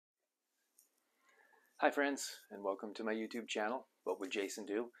Hi friends, and welcome to my YouTube channel, What Would Jason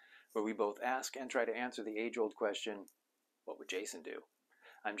Do?, where we both ask and try to answer the age-old question, what would Jason do?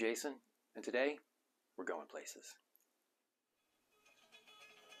 I'm Jason, and today, we're going places.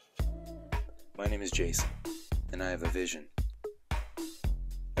 My name is Jason, and I have a vision.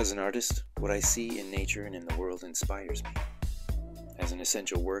 As an artist, what I see in nature and in the world inspires me. As an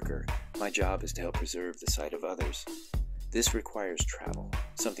essential worker, my job is to help preserve the sight of others. This requires travel,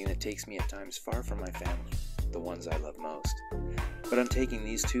 something that takes me at times far from my family, the ones I love most. But I'm taking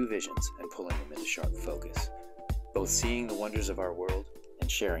these two visions and pulling them into sharp focus, both seeing the wonders of our world and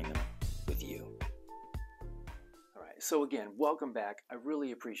sharing them with you. Alright, so again, welcome back. I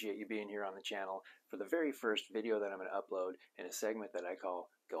really appreciate you being here on the channel for the very first video that I'm going to upload in a segment that I call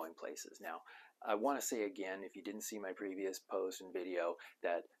Going Places. Now, I want to say again, if you didn't see my previous post and video,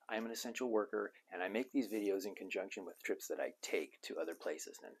 that I'm an essential worker and I make these videos in conjunction with trips that I take to other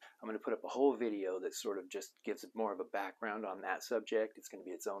places. And I'm going to put up a whole video that sort of just gives more of a background on that subject. It's going to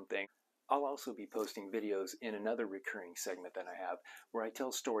be its own thing. I'll also be posting videos in another recurring segment that I have where I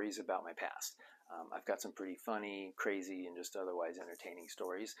tell stories about my past. I've got some pretty funny, crazy, and just otherwise entertaining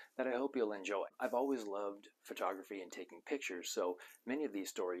stories that I hope you'll enjoy. I've always loved photography and taking pictures, so many of these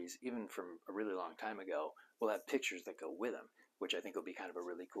stories, even from a really long time ago, will have pictures that go with them, which I think will be kind of a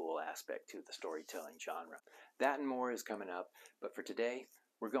really cool aspect to the storytelling genre. That and more is coming up, but for today,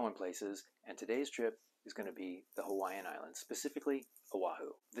 we're going places, and today's trip is going to be the Hawaiian Islands, specifically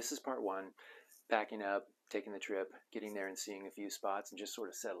Oahu. This is part one, packing up, taking the trip, getting there and seeing a few spots and just sort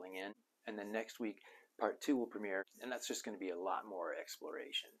of settling in. And then next week, part two will premiere, and that's just going to be a lot more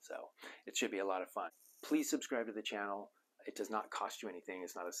exploration. So it should be a lot of fun. Please subscribe to the channel. It does not cost you anything.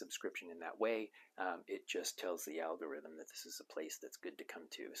 It's not a subscription in that way. It just tells the algorithm that this is a place that's good to come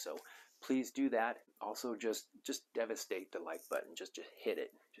to. So please do that. Also, just devastate the like button. Just hit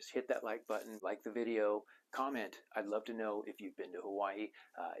it. Just hit that like button. Like the video. Comment. I'd love to know if you've been to Hawaii,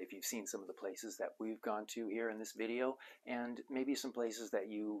 if you've seen some of the places that we've gone to here in this video, and maybe some places that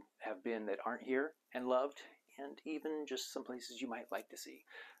you have been that aren't here and loved, and even just some places you might like to see.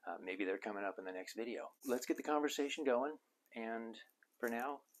 Maybe they're coming up in the next video. Let's get the conversation going, and for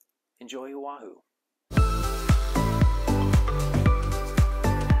now, enjoy Oahu.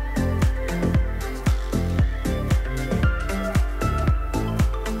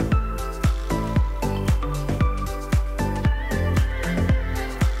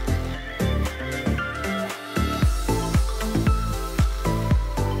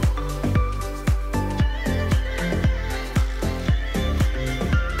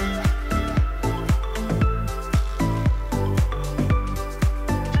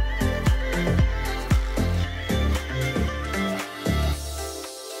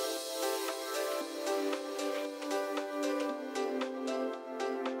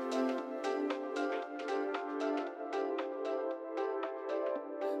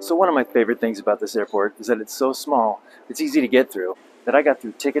 So one of my favorite things about this airport is that it's so small, it's easy to get through, that I got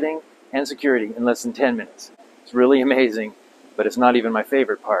through ticketing and security in less than 10 minutes. It's really amazing, but it's not even my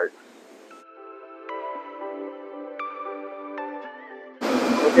favorite part.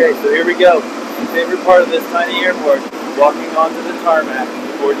 Okay, so here we go. My favorite part of this tiny airport, walking onto the tarmac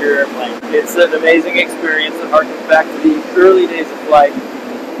to board your airplane. It's an amazing experience that harkens back to the early days of flight,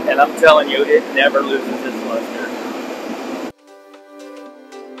 and I'm telling you, it never loses its luster.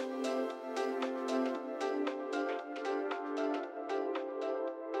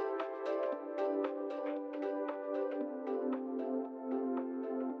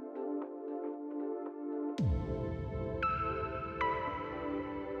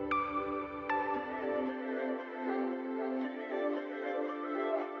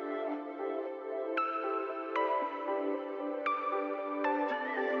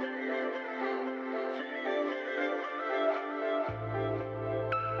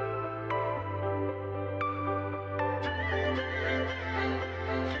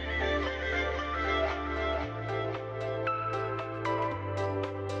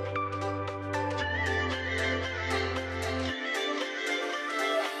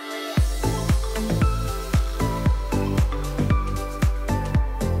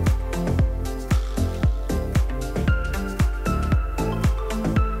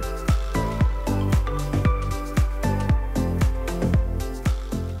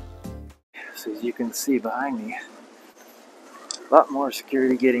 So as you can see behind me, a lot more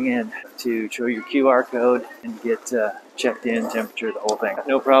security getting in to show your QR code and get checked in, temperature, the whole thing.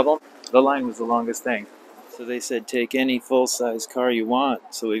 No problem. The line was the longest thing. So they said take any full-size car you want.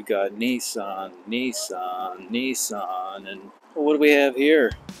 So we've got Nissan, and what do we have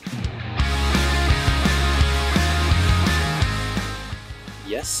here?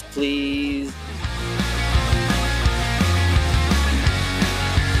 Yes, please.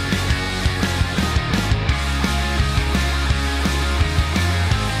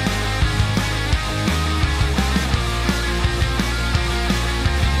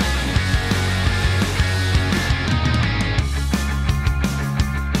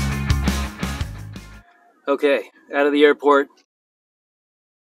 Okay, out of the airport,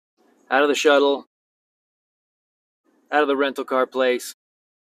 out of the shuttle, out of the rental car place,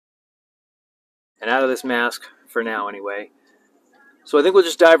 and out of this mask, for now anyway. So I think we'll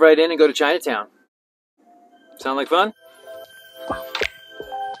just dive right in and go to Chinatown. Sound like fun?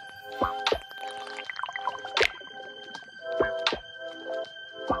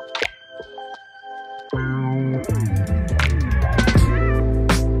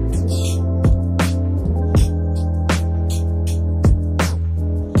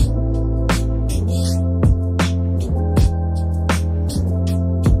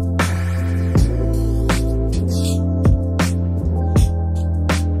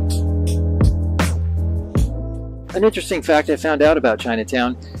 An interesting fact I found out about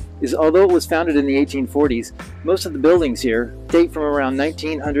Chinatown is although it was founded in the 1840s, most of the buildings here date from around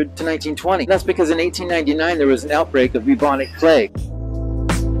 1900 to 1920. That's because in 1899 there was an outbreak of bubonic plague.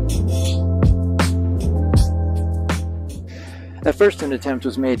 At first an attempt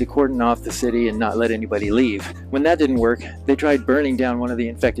was made to cordon off the city and not let anybody leave. When that didn't work, they tried burning down one of the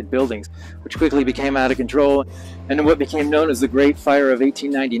infected buildings, which quickly became out of control, and in what became known as the Great Fire of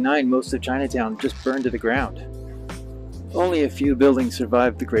 1899, most of Chinatown just burned to the ground. Only a few buildings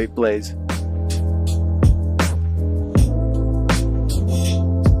survived the Great Blaze.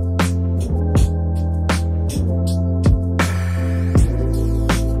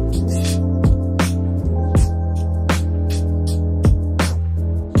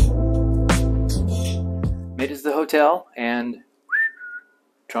 Made it to the hotel and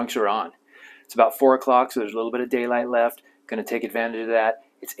trunks are on. It's about 4 o'clock, so there's a little bit of daylight left. Going to take advantage of that.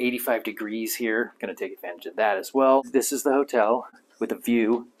 It's 85 degrees here. Going to take advantage of that as well. This is the hotel with a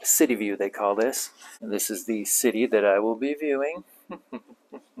view, a city view they call this. And this is the city that I will be viewing for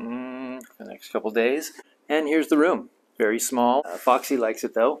the next couple days. And here's the room. Very small. Foxy likes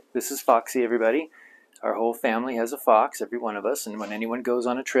it though. This is Foxy, everybody. Our whole family has a fox, every one of us. And when anyone goes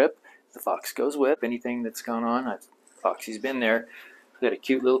on a trip, the fox goes with. Anything that's gone on, Foxy's been there. We got a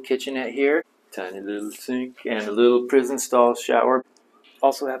cute little kitchenette here. Tiny little sink and a little prison stall shower.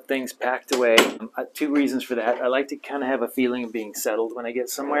 Also have things packed away. 2 reasons for that. I like to kind of have a feeling of being settled when I get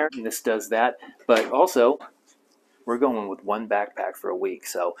somewhere, and this does that. But also, we're going with one backpack for a week.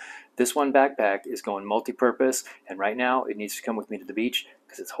 So this one backpack is going multi-purpose, and right now it needs to come with me to the beach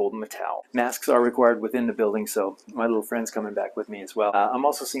because it's holding a towel. Masks are required within the building, so my little friend's coming back with me as well. I'm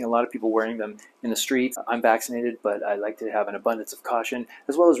also seeing a lot of people wearing them in the streets. I'm vaccinated, but I like to have an abundance of caution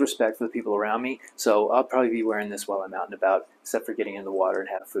as well as respect for the people around me. So I'll probably be wearing this while I'm out and about, except for getting in the water and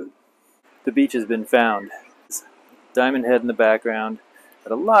have food. The beach has been found. Diamond Head in the background.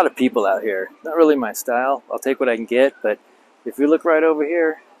 But a lot of people out here. Not really my style. I'll take what I can get, but if you look right over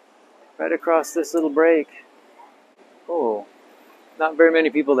here, right across this little break, oh, not very many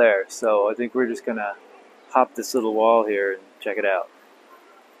people there. So I think we're just gonna hop this little wall here and check it out.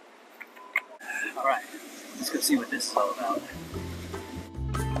 All right, let's go see what this is all about.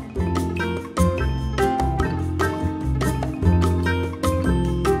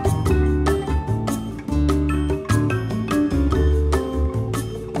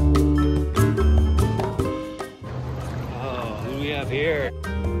 Here.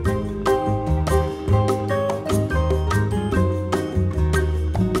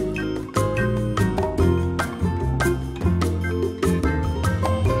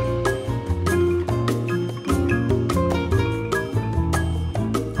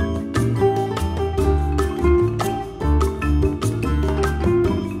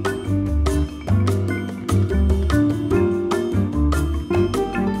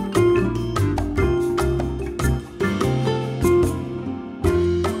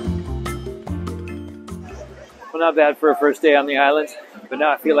 Well, not bad for a first day on the island, but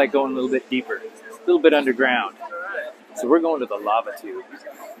now I feel like going a little bit deeper, a little bit underground. So we're going to the lava tube.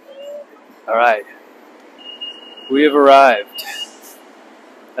 All right, we have arrived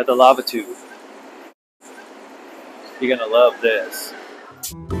at the lava tube. You're gonna love this.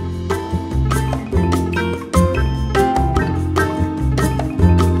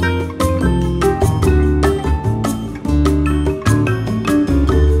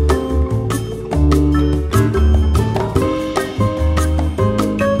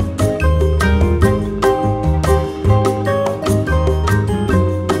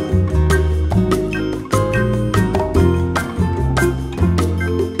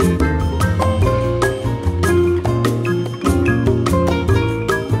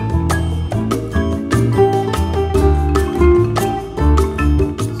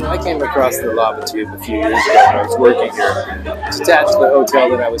 Across the lava tube a few years ago when I was working here. It's attached to the hotel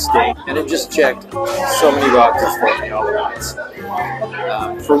that I was staying, and it just checked so many boxes for me all at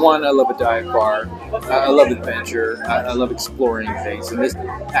once. For one, I love a dive bar. I love adventure. I love exploring things, and this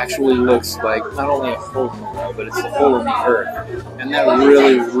actually looks like not only a hole in the wall, but it's a hole in the earth, and that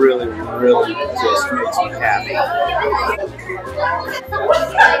really, really, really just makes me happy.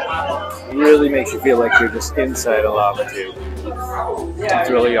 Really makes you feel like you're just inside a lava tube. It's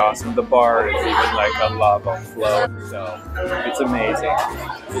really awesome. The bar is even like a lava flow, so it's amazing.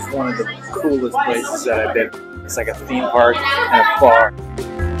 It's one of the coolest places that I've been. It's like a theme park and a bar.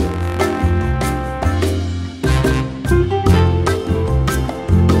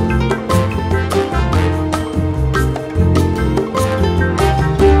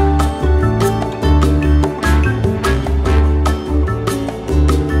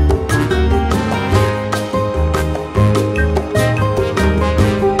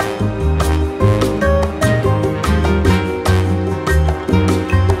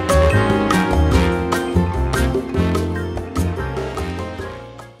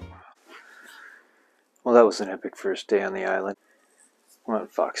 Well, that was an epic first day on the island. Come on,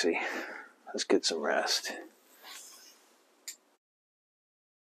 Foxy. Let's get some rest.